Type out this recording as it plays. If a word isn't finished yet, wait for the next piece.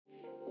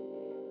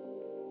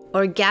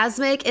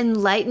Orgasmic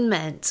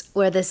enlightenment,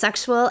 where the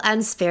sexual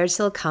and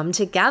spiritual come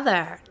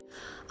together.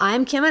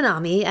 I'm Kim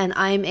Anami, and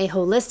I'm a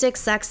holistic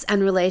sex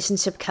and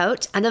relationship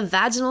coach and a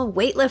vaginal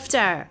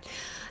weightlifter.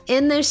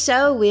 In this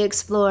show, we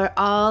explore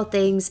all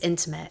things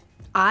intimate.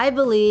 I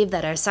believe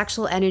that our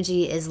sexual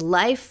energy is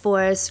life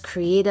force,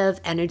 creative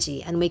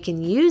energy, and we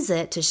can use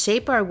it to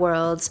shape our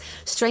worlds,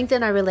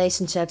 strengthen our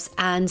relationships,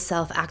 and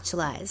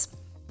self-actualize.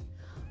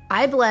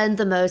 I blend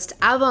the most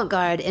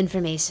avant-garde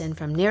information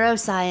from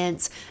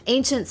neuroscience,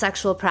 ancient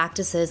sexual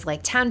practices like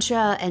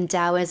Tantra and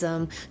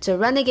Taoism, to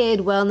renegade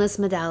wellness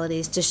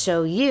modalities to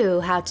show you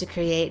how to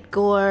create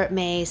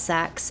gourmet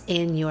sex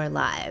in your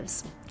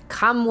lives.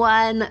 Come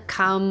one,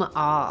 come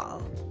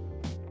all.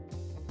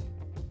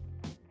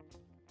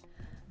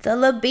 The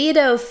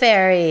libido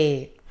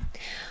fairy.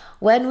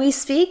 When we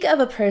speak of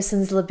a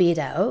person's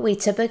libido, we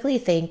typically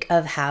think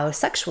of how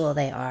sexual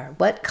they are.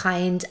 What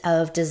kind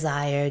of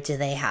desire do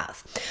they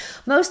have?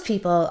 Most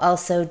people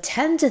also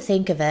tend to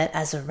think of it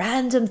as a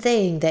random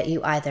thing that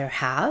you either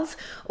have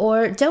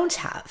or don't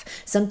have,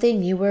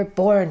 something you were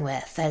born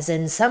with, as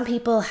in some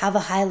people have a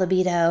high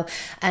libido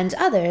and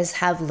others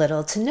have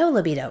little to no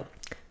libido.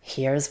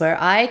 Here's where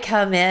I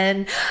come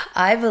in.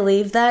 I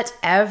believe that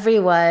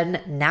everyone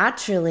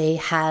naturally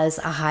has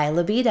a high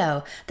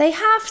libido. They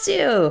have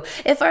to.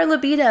 If our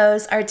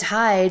libidos are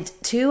tied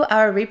to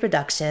our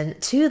reproduction,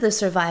 to the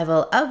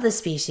survival of the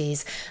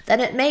species, then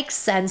it makes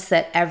sense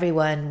that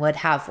everyone would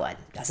have one,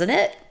 doesn't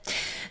it?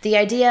 The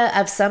idea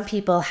of some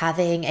people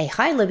having a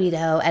high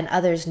libido and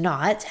others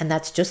not, and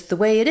that's just the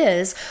way it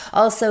is,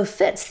 also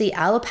fits the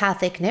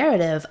allopathic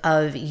narrative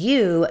of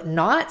you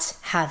not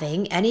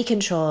having any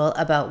control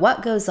about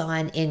what goes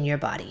on in your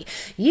body.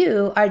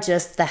 You are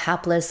just the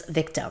hapless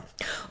victim.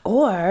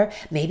 Or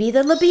maybe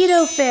the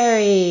libido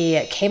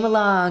fairy came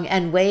along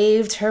and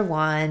waved her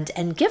wand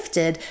and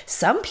gifted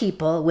some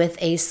people with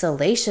a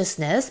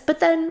salaciousness,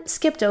 but then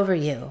skipped over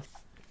you.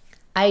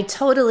 I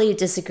totally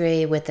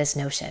disagree with this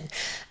notion.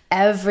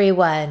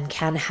 Everyone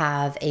can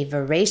have a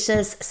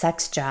voracious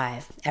sex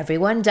drive.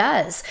 Everyone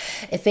does.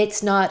 If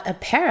it's not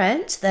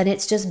apparent, then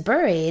it's just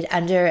buried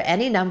under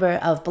any number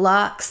of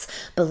blocks,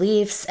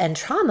 beliefs, and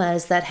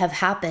traumas that have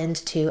happened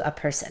to a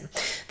person.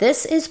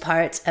 This is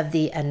part of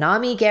the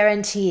Anami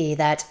guarantee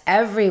that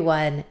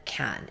everyone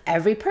can.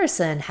 Every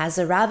person has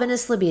a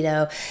ravenous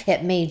libido.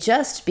 It may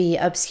just be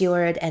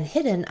obscured and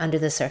hidden under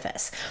the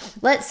surface.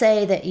 Let's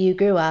say that you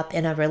grew up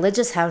in a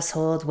religious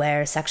household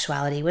where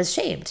sexuality was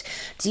shamed.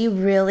 Do you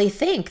really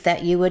think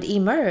that you would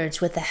emerge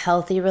with a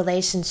healthy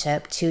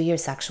relationship to your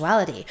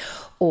sexuality?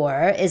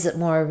 Or is it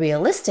more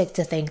realistic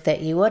to think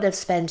that you would have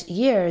spent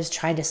years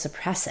trying to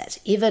suppress it,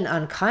 even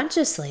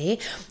unconsciously,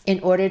 in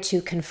order to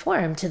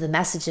conform to the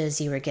messages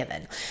you were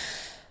given?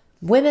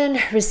 Women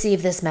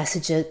receive this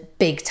message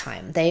big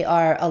time. They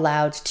are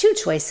allowed two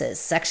choices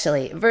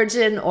sexually,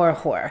 virgin or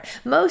whore.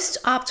 Most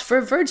opt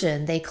for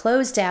virgin. They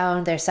close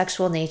down their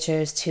sexual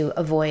natures to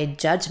avoid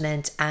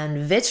judgment and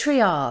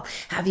vitriol.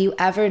 Have you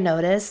ever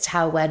noticed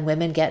how when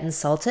women get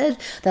insulted,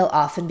 they'll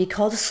often be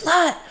called a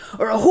slut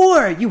or a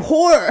whore, you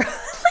whore?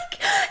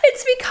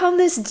 It's become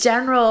this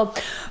general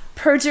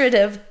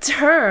pejorative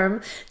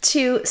term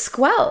to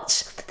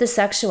squelch the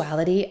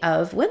sexuality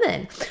of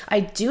women.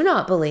 I do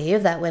not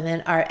believe that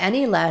women are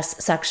any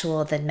less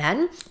sexual than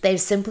men. They've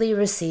simply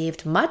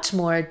received much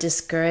more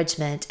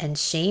discouragement and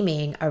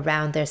shaming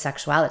around their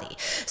sexuality.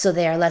 So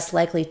they are less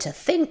likely to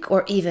think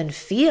or even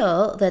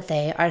feel that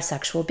they are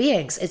sexual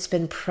beings. It's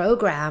been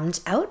programmed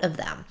out of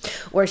them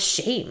or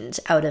shamed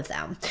out of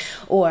them.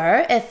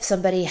 Or if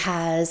somebody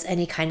has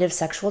any kind of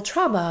sexual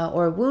trauma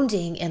or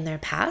wounding in their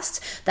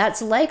past,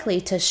 that's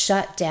likely to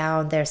shut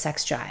down their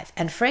sex drive.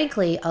 And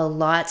frankly, a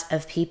lot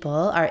of people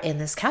are in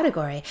this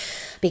category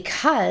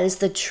because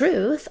the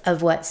truth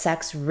of what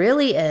sex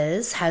really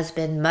is has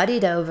been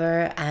muddied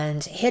over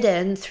and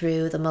hidden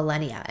through the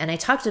millennia. And I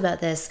talked about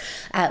this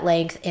at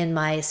length in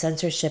my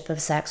Censorship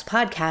of Sex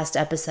podcast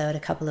episode a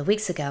couple of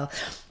weeks ago.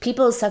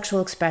 People's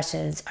sexual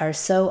expressions are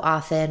so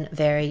often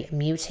very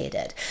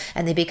mutated,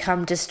 and they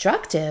become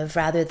destructive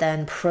rather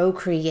than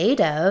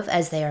procreative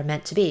as they are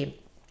meant to be.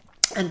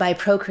 And by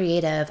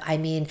procreative, I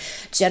mean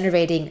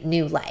generating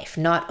new life,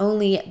 not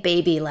only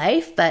baby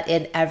life, but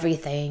in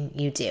everything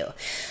you do.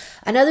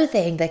 Another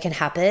thing that can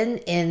happen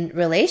in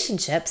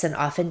relationships, and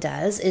often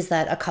does, is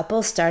that a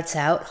couple starts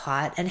out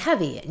hot and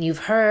heavy. And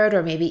you've heard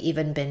or maybe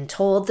even been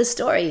told the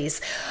stories,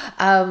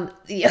 or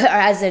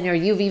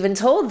you've even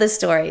told the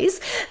stories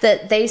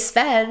that they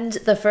spend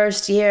the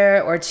first year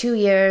or 2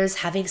 years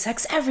having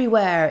sex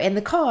everywhere, in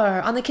the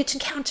car, on the kitchen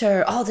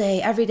counter, all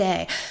day, every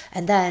day.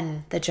 And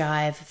then the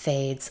drive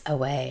fades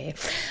away.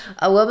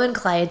 A woman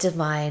client of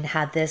mine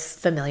had this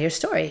familiar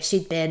story.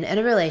 She'd been in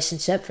a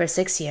relationship for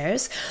 6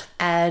 years,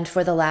 and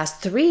for the last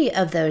last 3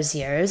 of those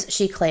years,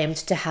 she claimed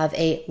to have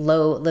a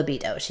low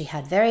libido. She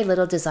had very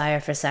little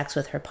desire for sex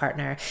with her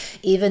partner,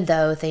 even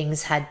though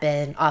things had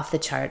been off the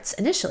charts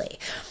initially.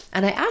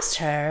 And I asked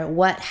her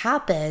what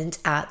happened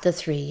at the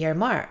 3-year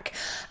mark.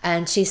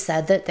 And she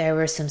said that there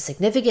were some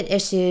significant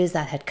issues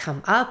that had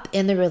come up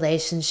in the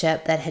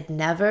relationship that had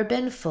never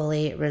been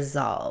fully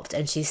resolved.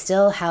 And she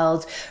still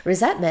held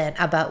resentment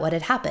about what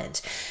had happened.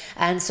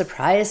 And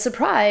surprise,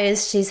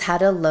 surprise, she's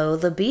had a low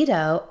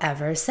libido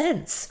ever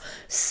since.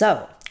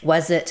 So,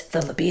 was it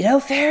the libido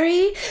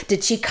fairy?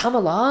 Did she come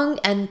along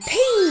and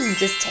ping,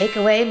 just take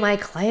away my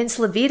client's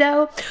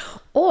libido?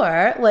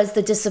 Or was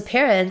the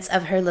disappearance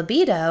of her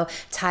libido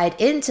tied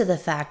into the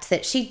fact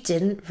that she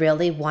didn't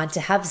really want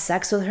to have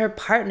sex with her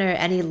partner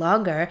any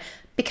longer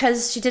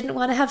because she didn't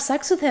want to have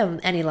sex with him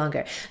any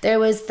longer? There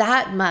was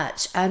that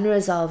much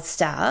unresolved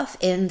stuff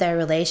in their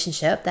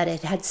relationship that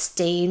it had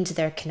stained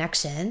their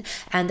connection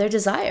and their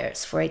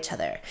desires for each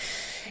other.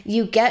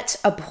 You get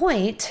a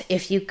point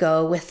if you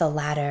go with the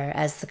latter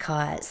as the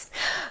cause.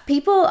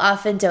 People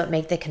often don't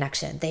make the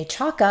connection. They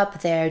chalk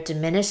up their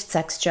diminished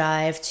sex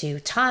drive to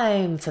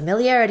time,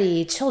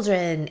 familiarity,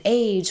 children,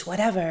 age,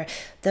 whatever.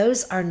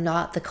 Those are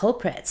not the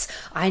culprits.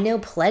 I know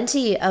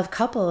plenty of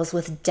couples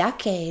with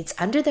decades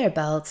under their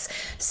belts,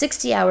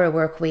 60-hour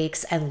work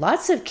weeks, and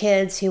lots of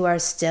kids who are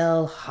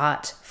still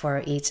hot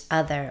for each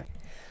other.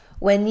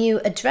 When you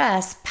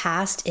address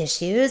past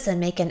issues and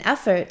make an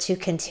effort to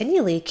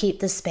continually keep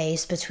the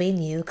space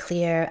between you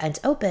clear and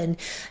open,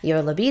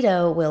 your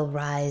libido will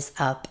rise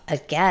up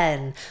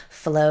again.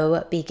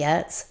 Flow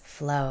begets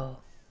flow.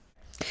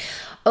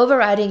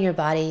 Overriding your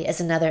body is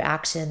another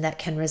action that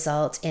can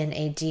result in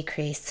a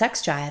decreased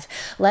sex drive.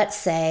 Let's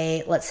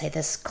say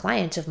this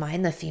client of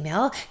mine, the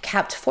female,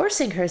 kept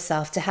forcing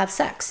herself to have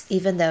sex,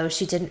 even though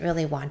she didn't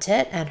really want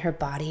it and her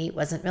body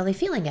wasn't really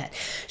feeling it.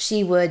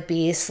 She would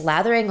be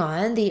slathering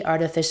on the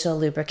artificial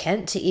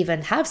lubricant to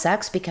even have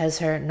sex because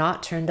her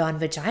not turned on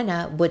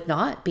vagina would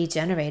not be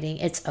generating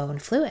its own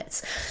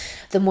fluids.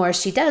 The more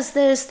she does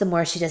this, the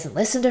more she doesn't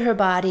listen to her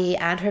body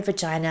and her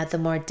vagina, the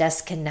more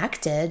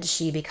disconnected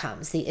she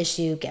becomes. The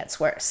issue gets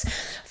worse.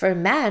 For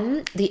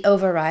men, the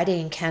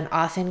overriding can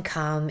often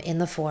come in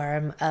the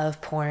form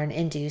of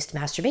porn-induced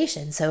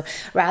masturbation. So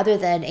rather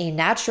than a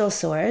natural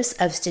source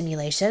of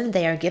stimulation,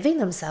 they are giving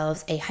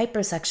themselves a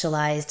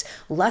hypersexualized,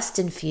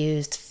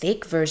 lust-infused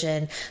fake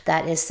version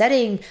that is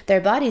setting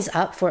their bodies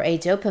up for a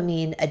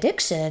dopamine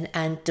addiction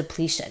and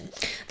depletion.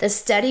 The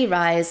steady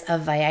rise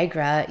of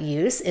Viagra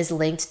use is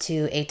linked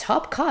to a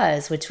top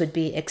cause, which would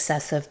be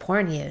excessive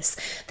porn use.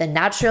 The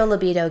natural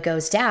libido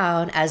goes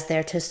down as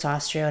their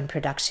testosterone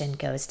production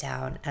goes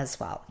down as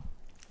well.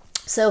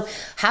 So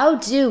how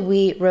do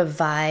we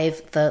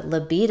revive the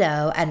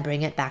libido and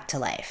bring it back to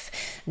life?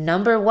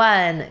 Number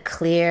 1,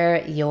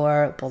 clear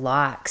your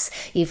blocks.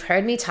 You've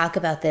heard me talk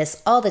about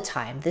this all the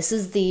time. This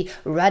is the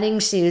running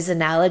shoes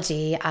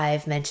analogy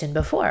I've mentioned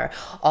before.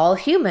 All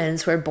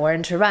humans were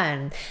born to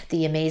run.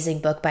 The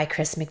amazing book by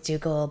Chris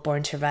McDougall,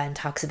 Born to Run,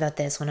 talks about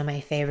this, one of my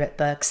favorite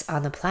books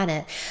on the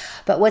planet.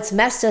 But what's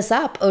messed us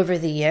up over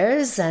the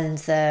years and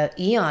the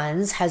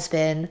eons has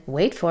been,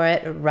 wait for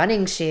it,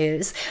 running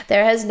shoes.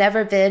 There has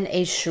never been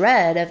a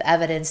shred of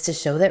evidence to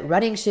show that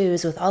running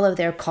shoes with all of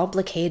their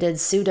complicated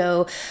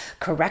pseudo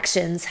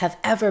corrections have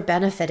ever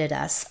benefited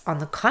us. On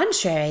the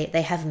contrary,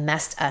 they have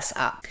messed us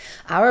up.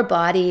 Our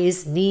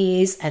bodies,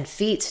 knees, and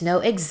feet know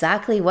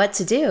exactly what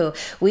to do.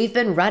 We've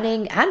been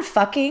running and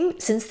fucking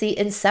since the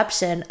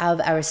inception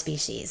of our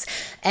species.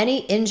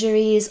 Any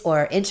injuries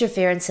or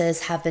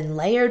interferences have been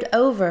layered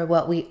over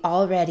what we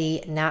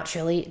already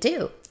naturally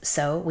do.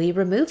 So we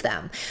remove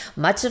them.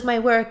 Much of my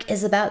work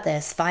is about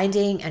this,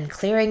 finding and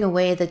clearing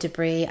away the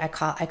debris. I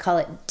call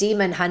it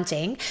demon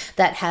hunting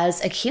that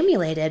has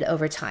accumulated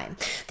over time.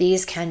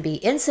 These can be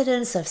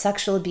incidents of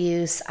sexual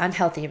abuse,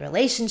 unhealthy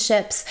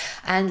relationships,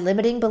 and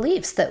limiting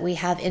beliefs that we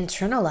have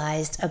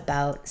internalized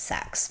about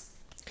sex.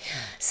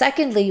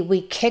 Secondly,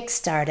 we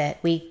kickstart it.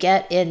 We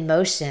get in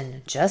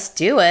motion. Just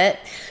do it.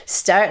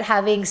 Start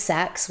having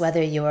sex,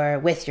 whether you're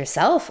with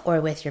yourself or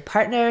with your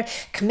partner.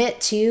 Commit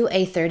to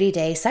a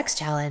 30-day sex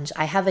challenge.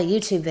 I have a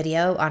YouTube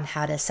video on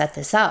how to set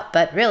this up,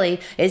 but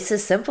really, it's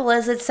as simple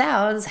as it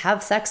sounds.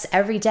 Have sex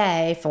every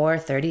day for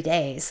 30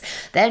 days.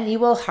 Then you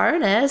will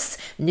harness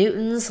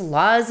Newton's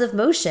laws of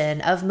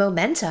motion, of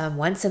momentum.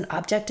 Once an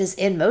object is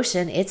in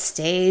motion, it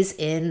stays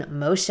in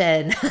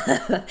motion.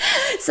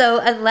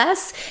 So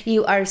unless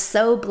you are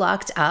so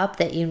blocked up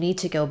that you need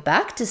to go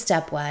back to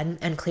step 1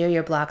 and clear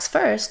your blocks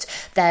first,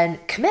 then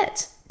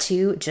commit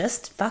to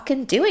just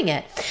fucking doing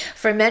it.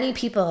 For many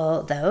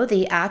people, though,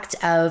 the act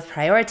of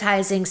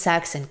prioritizing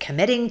sex and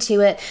committing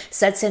to it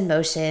sets in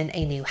motion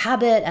a new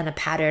habit and a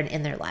pattern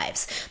in their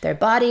lives. Their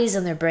bodies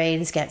and their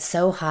brains get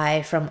so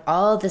high from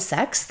all the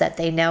sex that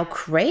they now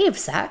crave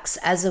sex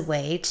as a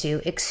way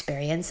to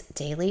experience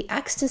daily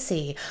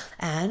ecstasy.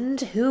 And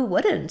who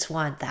wouldn't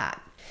want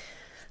that?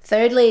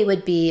 Thirdly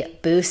would be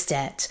boost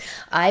it.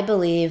 I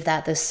believe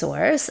that the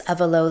source of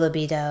a low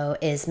libido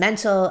is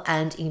mental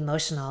and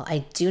emotional.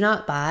 I do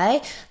not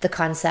buy the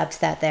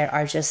concept that there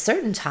are just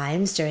certain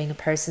times during a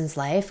person's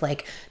life,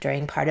 like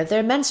during part of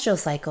their menstrual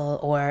cycle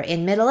or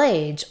in middle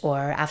age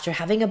or after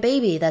having a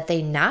baby, that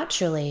they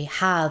naturally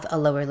have a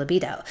lower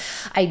libido.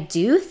 I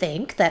do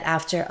think that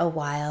after a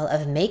while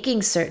of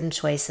making certain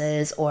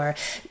choices or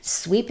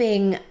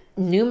sweeping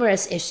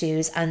numerous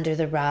issues under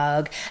the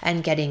rug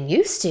and getting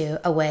used to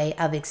a way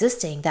of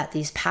existing, that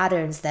these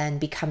patterns then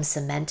become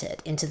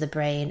cemented into the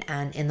brain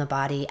and in the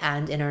body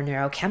and in our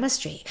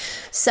neurochemistry.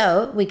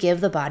 So we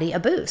give the body a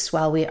boost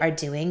while we are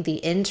doing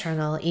the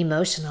internal,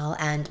 emotional,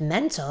 and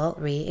mental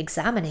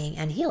re-examining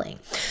and healing.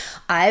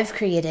 I've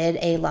created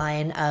a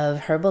line of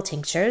herbal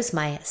tinctures,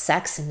 my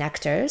sex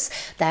nectars,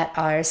 that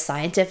are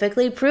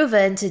scientifically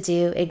proven to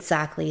do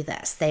exactly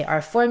this. They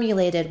are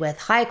formulated with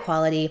high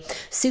quality,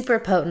 super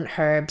potent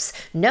herbs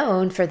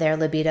known for their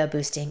libido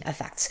boosting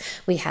effects.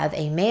 We have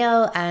a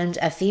male and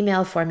a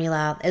female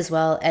formula, as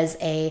well as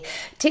a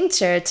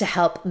tincture to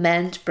help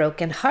mend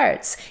broken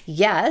hearts.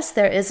 Yes,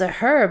 there is a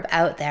herb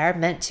out there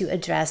meant to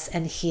address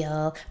and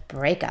heal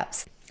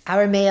breakups.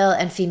 Our male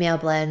and female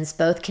blends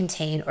both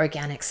contain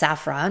organic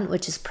saffron,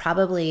 which is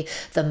probably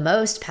the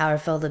most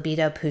powerful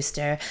libido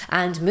booster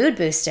and mood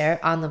booster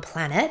on the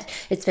planet.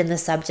 It's been the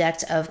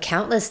subject of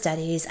countless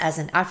studies as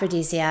an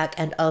aphrodisiac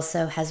and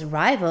also has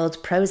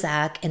rivaled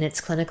Prozac in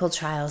its clinical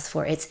trials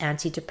for its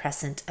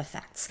antidepressant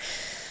effects.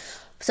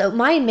 So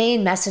my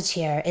main message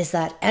here is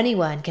that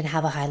anyone can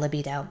have a high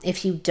libido.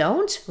 If you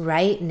don't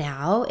right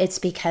now, it's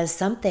because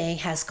something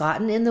has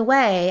gotten in the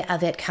way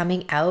of it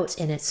coming out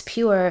in its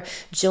pure,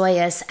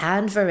 joyous,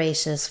 and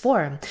voracious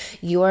form.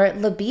 Your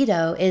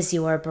libido is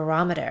your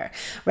barometer.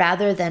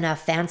 Rather than a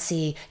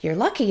fancy, you're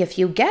lucky if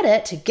you get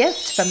it,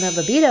 gift from the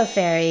libido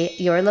fairy,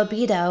 your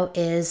libido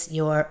is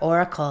your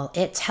oracle.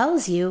 It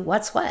tells you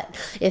what's what.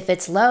 If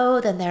it's low,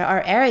 then there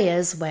are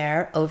areas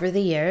where over the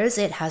years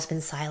it has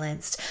been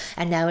silenced.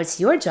 And now it's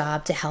your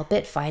job to help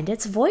it find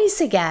its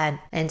voice again.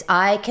 And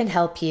I can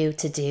help you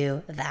to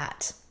do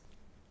that.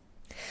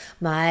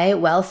 My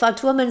Well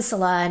Fucked Woman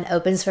Salon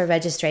opens for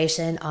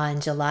registration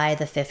on July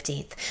the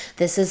 15th.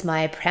 This is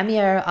my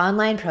premier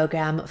online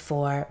program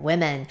for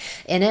women.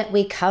 In it,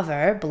 we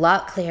cover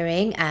block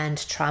clearing and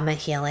trauma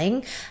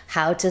healing,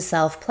 how to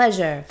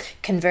self-pleasure,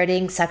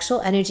 converting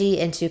sexual energy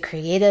into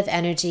creative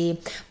energy,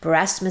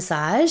 breast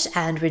massage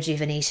and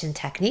rejuvenation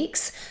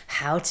techniques,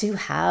 how to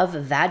have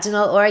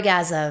vaginal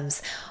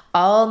orgasms,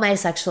 all my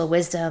sexual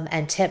wisdom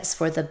and tips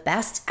for the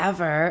best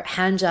ever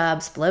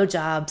handjobs,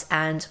 blowjobs,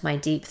 and my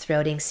deep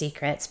throating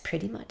secrets,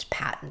 pretty much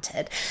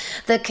patented.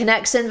 The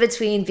connection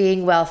between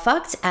being well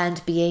fucked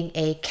and being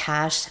a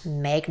cash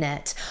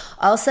magnet.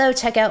 Also,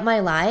 check out my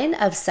line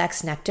of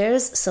sex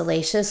nectars,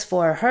 salacious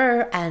for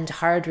her and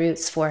hard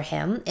roots for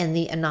him, in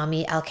the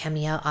Anami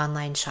Alchemia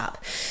online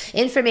shop.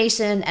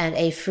 Information and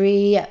a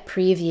free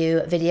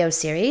preview video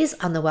series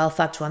on the Well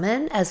Fucked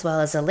Woman, as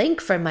well as a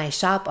link for my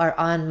shop, are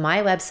on my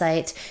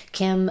website,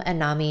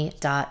 kimanami.com.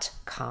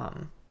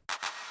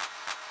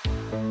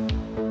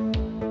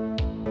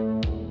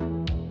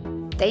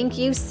 Thank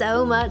you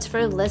so much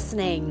for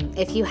listening.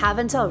 If you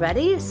haven't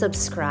already,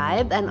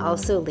 subscribe and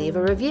also leave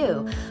a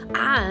review.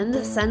 And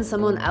send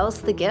someone else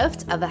the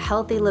gift of a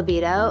healthy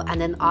libido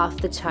and an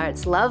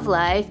off-the-charts love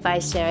life by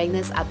sharing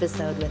this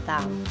episode with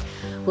them.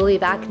 We'll be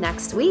back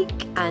next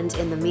week, and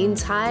in the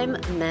meantime,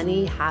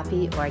 many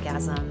happy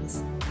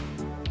orgasms.